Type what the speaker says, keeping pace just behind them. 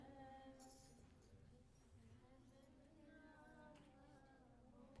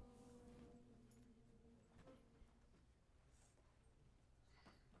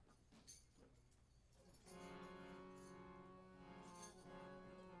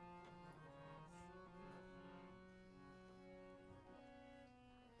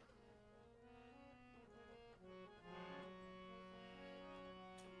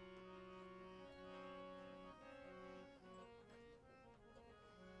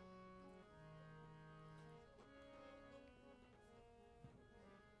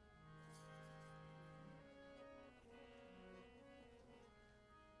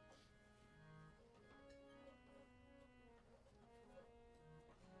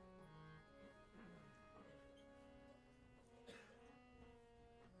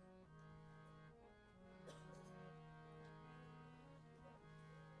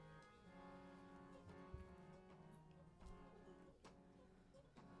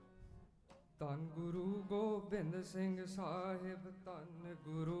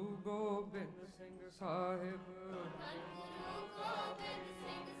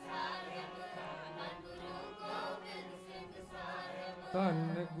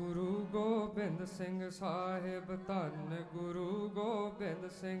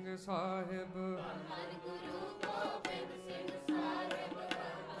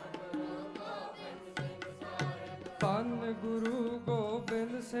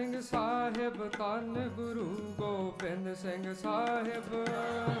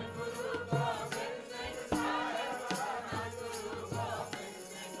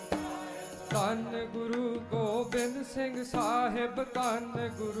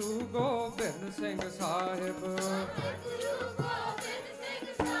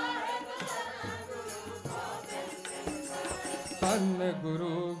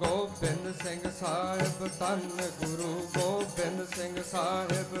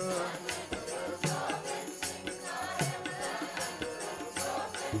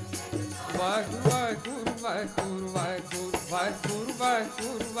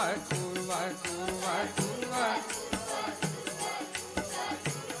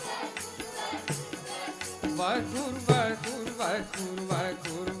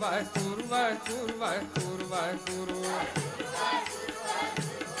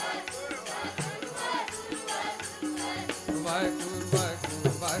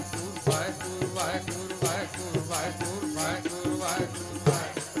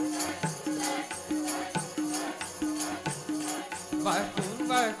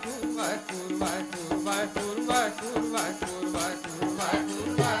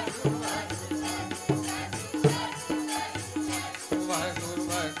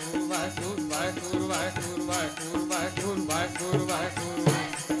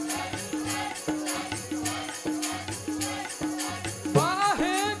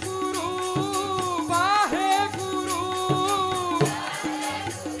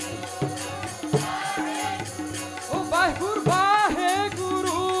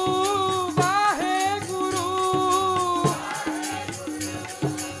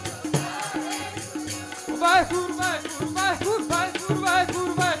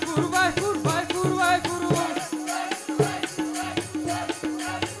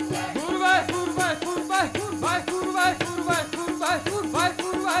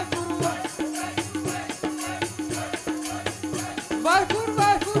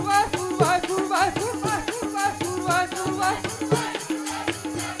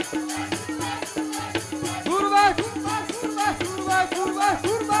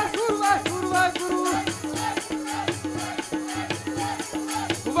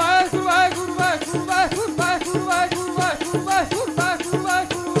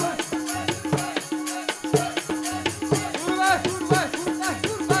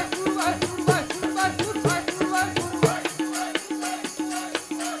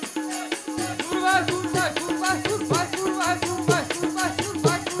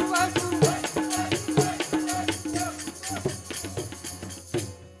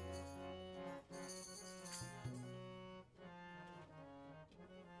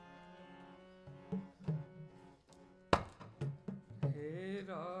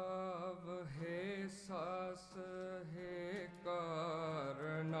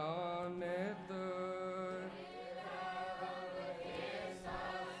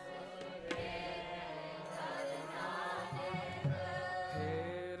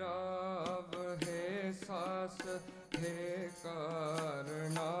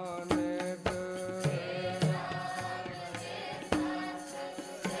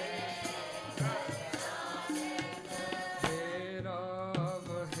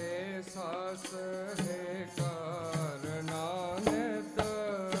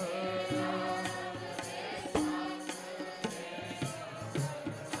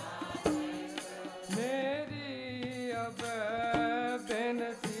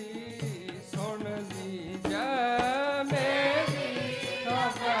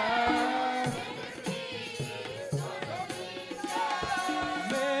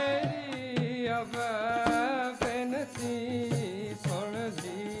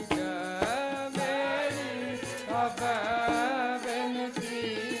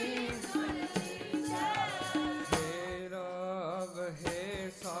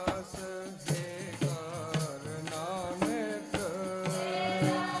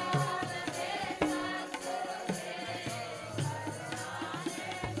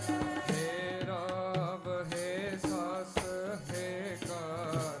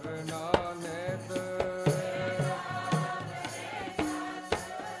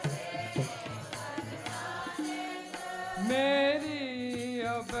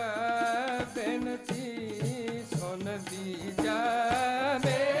बेनती सुन लीजै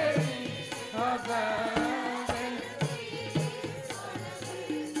मेरी अबै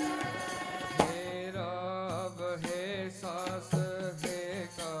मेरा वहे सास है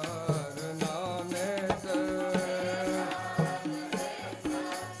कारनानिध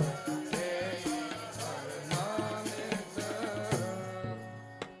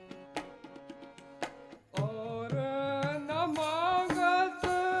और न मांगत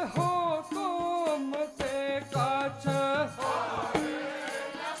हो तुम ते काछ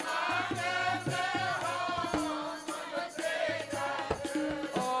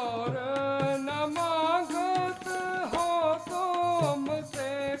और न मांगत हो तुम ते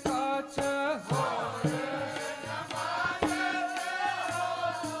काछ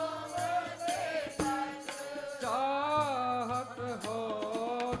चाहत हो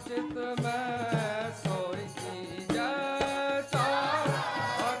चित में सोई कीजै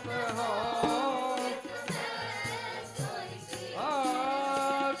चाहत हो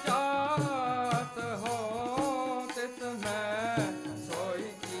चाहत हो चित में सोई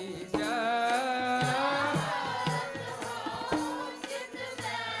कीजै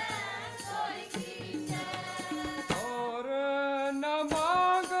और न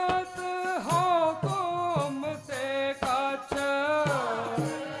मांगत हो तुम ते काछ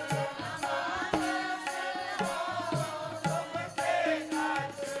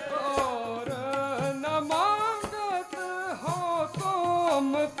और न मांगत हो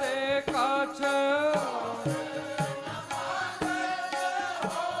तुम ते काछ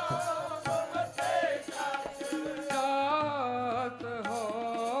चाहत हो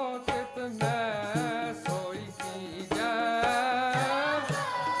चित में सोई कीजै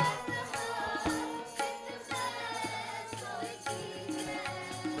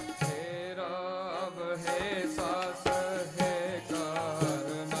तेरा है सास है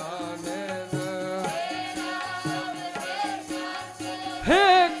कारनानिध हे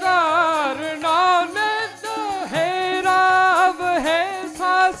कारनानिध हे राव है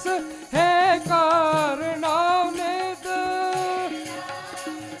सास है कारनानिध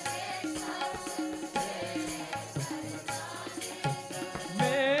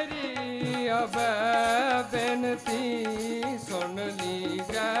मेरी अबै बेनती सुन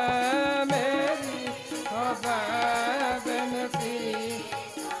लीजै मेरी अबै बेनती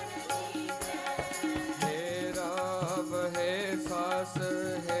मेरा वहे सास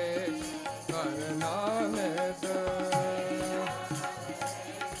है कारनानिध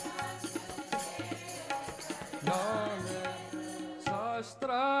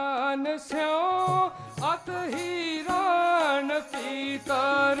शास्त्रान स्यो अत हीरान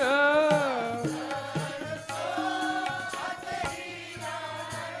पीतर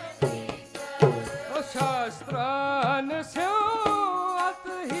शास्त्रान स्यो अत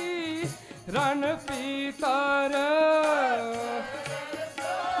हीरान पीतर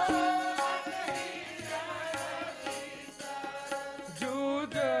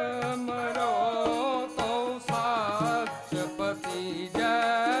जूझ मरो तो साच पति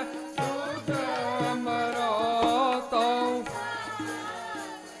जय जूझ मरो तो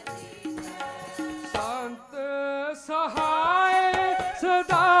संत सहाय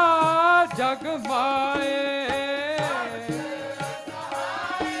सदा जग माए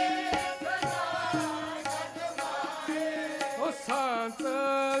ओ संत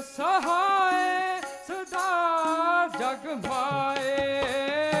सहाय सदा जग माए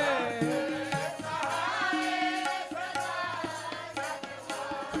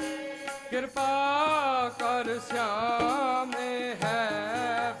कृपा कर श्याम है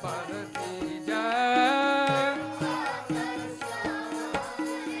बरती जय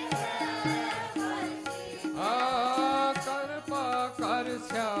कृपा कर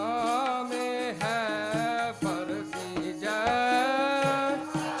श्याम है बरती जय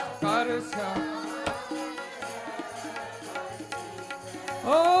कर श्याम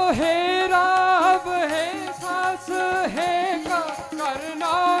ओ हे राव हे सास हे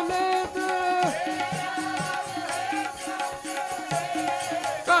कारनानिध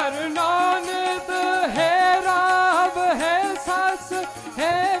कारनानिध हे राव है सास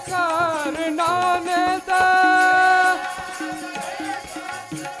है कारनानिध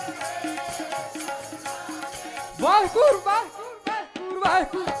वाहिगुरु वाहिगुरु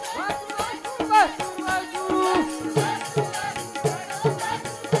वाहिगुरु वाहिगुरु वाहिगुरु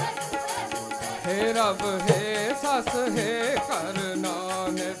हे रब हे सास हे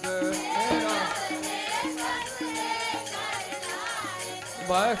कारनानिध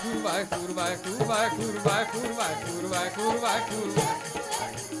वाहिगुरु वाहिगुरु वाहिगुरु वाहिगुरु वाहिगुरु वाहिगुरु वाहिगुरु वाहिगुरु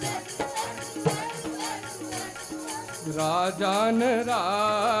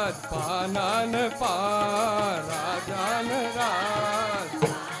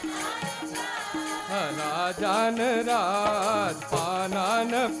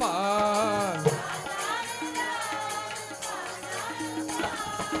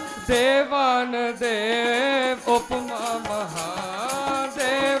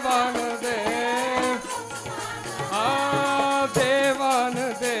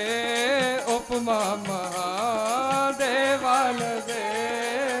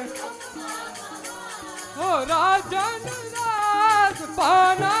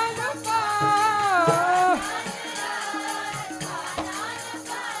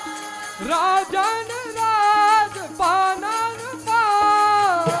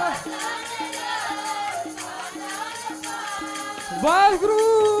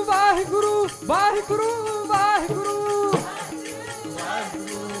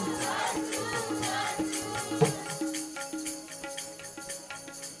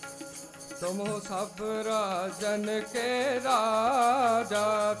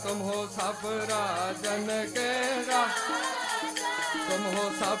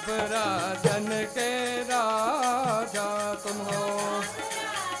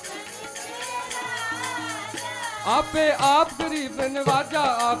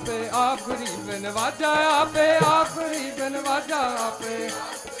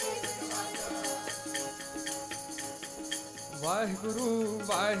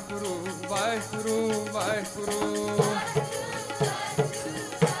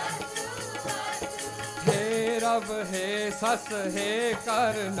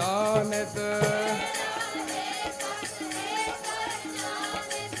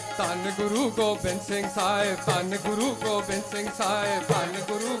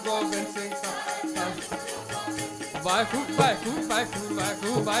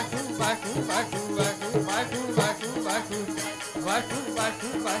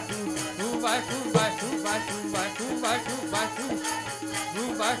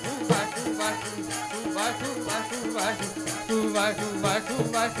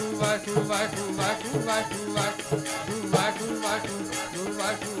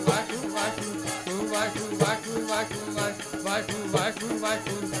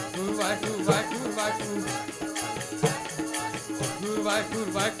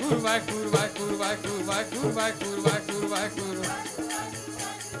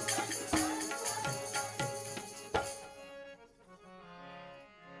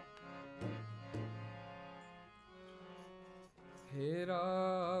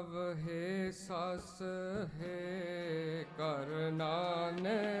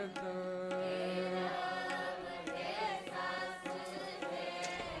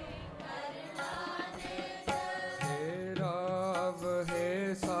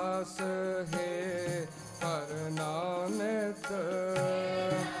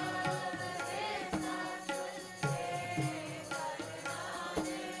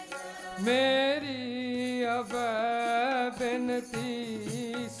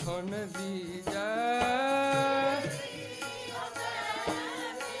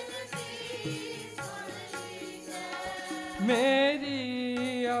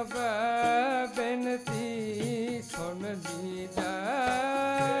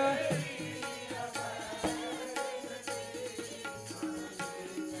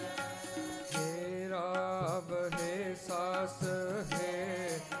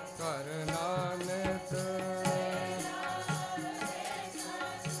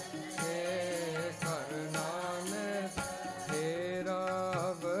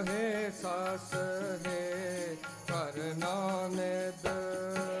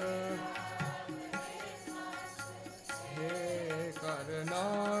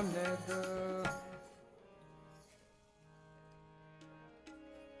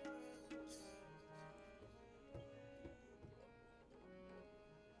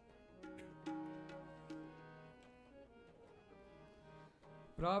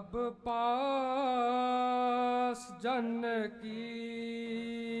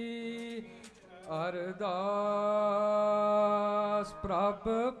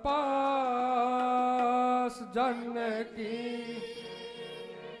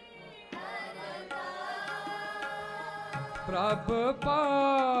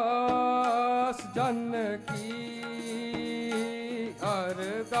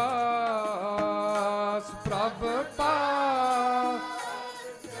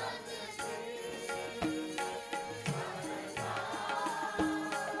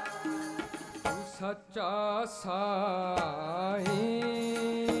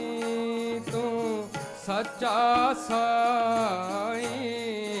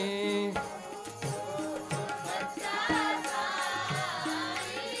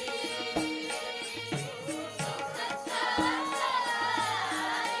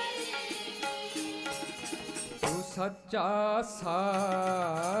सच्चा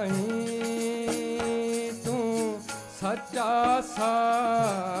साईं, तू सच्चा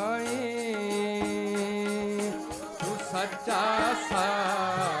साईं, तू सच्चा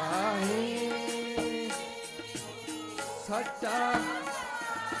साईं, सच्चा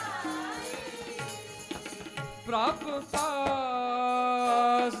प्रभु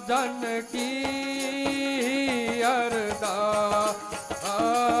पास जन की अरदास,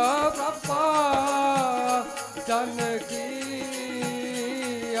 जन की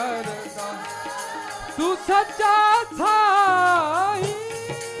अरदास। तू सच्चा साईं,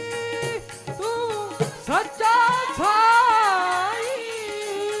 तू सच्चा साईं,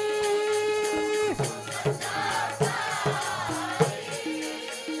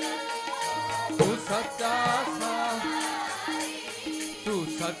 तू सच्चा साईं, तू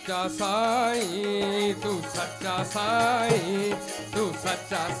सच्चा साईं, तू सच्चा साईं, तू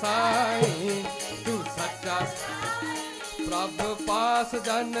सच्चा साईं, तू सच्चा। प्रभु पास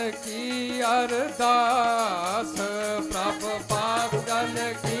जन की अरदास, प्रभु पास जन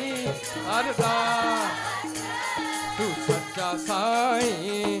की अरदास। तू सच्चा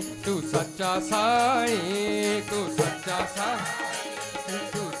साईं, तू सच्चा साईं, तू सच्चा साईं,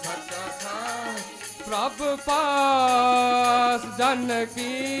 तू सच्चा साईं। प्रभु पास जन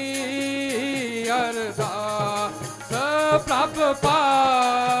की अरदास, प्रभु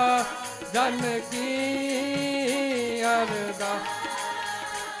पास जन की अरदास।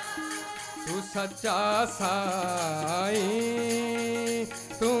 तू सच्चा साईं,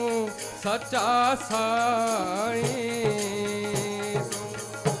 तू सच्चा साईं, तू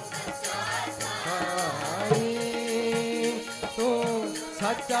सच्चा साईं, तू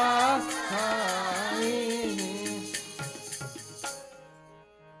सच्चा साईं।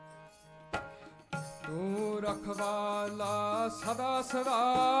 तू रखवाला सदा सदा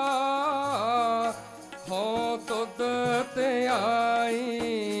हो तुद ते आई,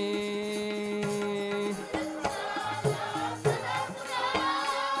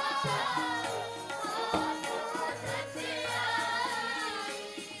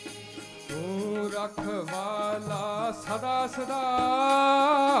 तू रखवाला सदा सदा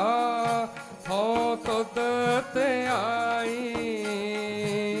हो तुद ते आई।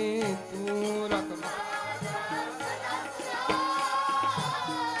 तू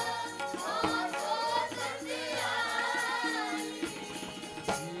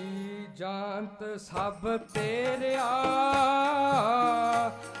जानत सब तेरिया,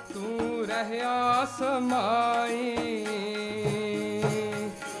 तू रहया समाई,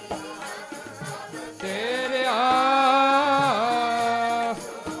 तेरिया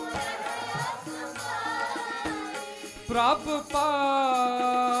प्रभु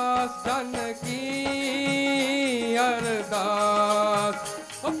पास जन की अरदास,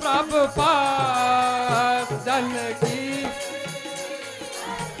 प्रभु पास जन की।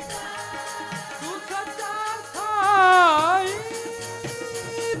 तू सच्चा साईं,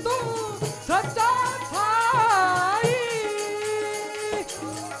 तू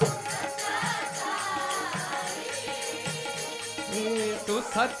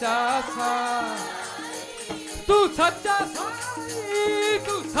सच्चा साईं, तू सच्चा साईं,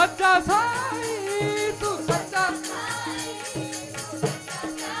 तू सच्चा साईं, तू सच्चा साईं।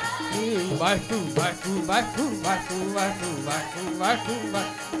 वाहू वाहू वाहू वाहू वाहू वाहू वाहू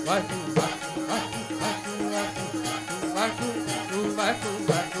वाहू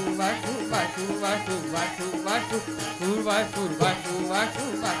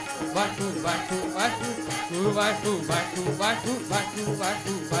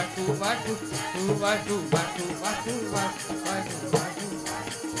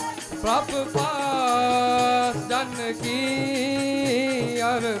प्रभु पास जन की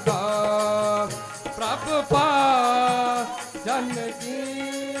अरदास, प्रभु पास जन की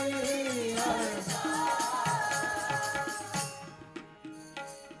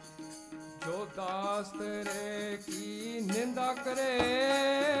जो दास तेरे की निंदा करे,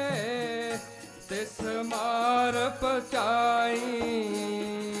 तिस मार पचाई।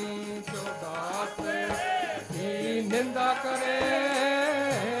 जो दास तेरे की निंदा करे,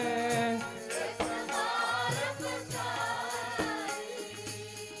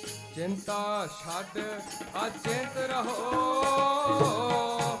 चिंता छड़ अचिंत रहो,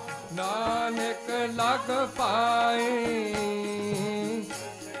 नानक लग पाए।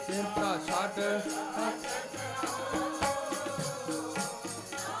 चिंता छड़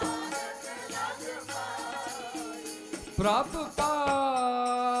प्रभु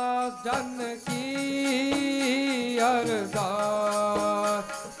पास जन की अरदास,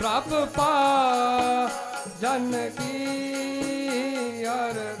 प्रभु पास जन की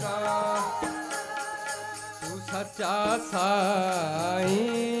अरदास। तू सच्चा साईं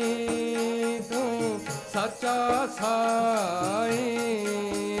तू सच्चा साईं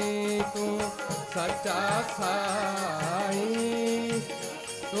तू सच्चा साईं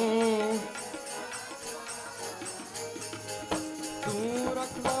तू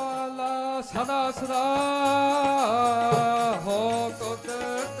रखवाला सदा सदा हो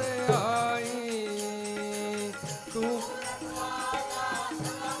कुदरत आई तू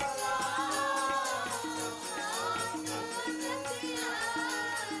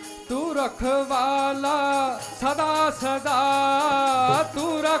रखवाला सदा सदा तू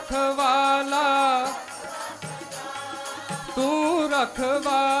रखवाला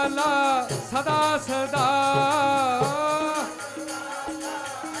सदा सदा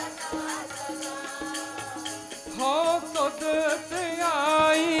हो कुदरत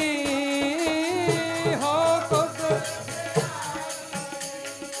आई हो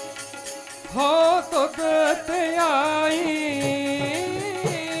कुदरत आई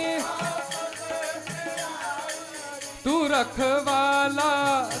तू रखवाला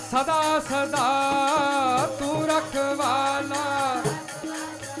सदा सदा तू रखवाला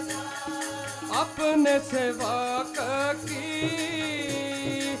अपने सेवक की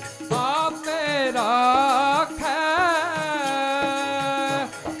आपे राखे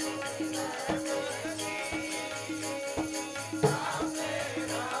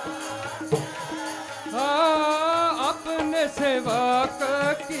अपने सेवक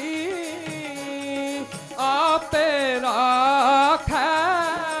की आपे राखे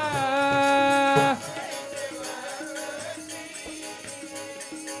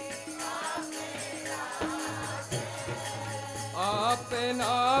आपे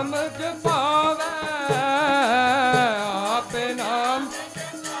नाम जपावे आपे नाम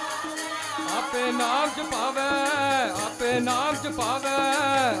जपावे आपे नाम जपावे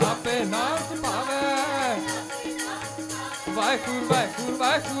आपे नाम जपावे वाहिगुरु वाहिगुरु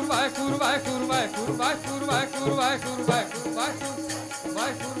वाहिगुरु वाहिगुरु वाहिगुरु वाहिगुरु वाहिगुरु वाहिगुरु वाहिगुरु वाहिगुरु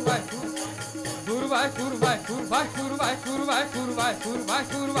वाहिगुरु वाहिगुरु गुरु वाहिगुरु वाहिगुरु वाहिगुरु वाहिगुरु वाहिगुरु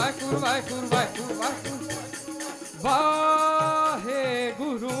वाहिगुरु वाहिगुरु वाहिगुरु वाहिगुरु वाहिगुरु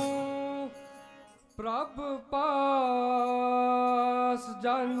वाहिगुरु प्रभु पास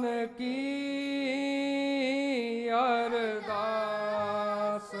जन की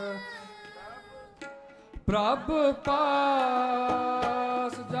अरदास प्रभु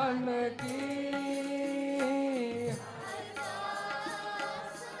पास जन की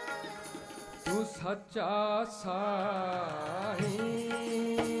तू सच्चा साईं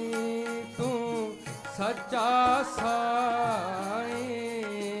तू सच्चा साईं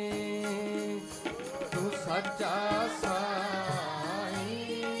तू सच्चा साईं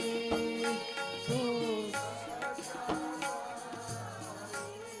तू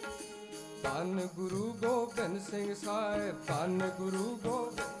धन गुरु गोबिंद सिंह साहिब धन गुरु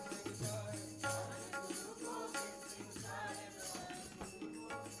गोबिंद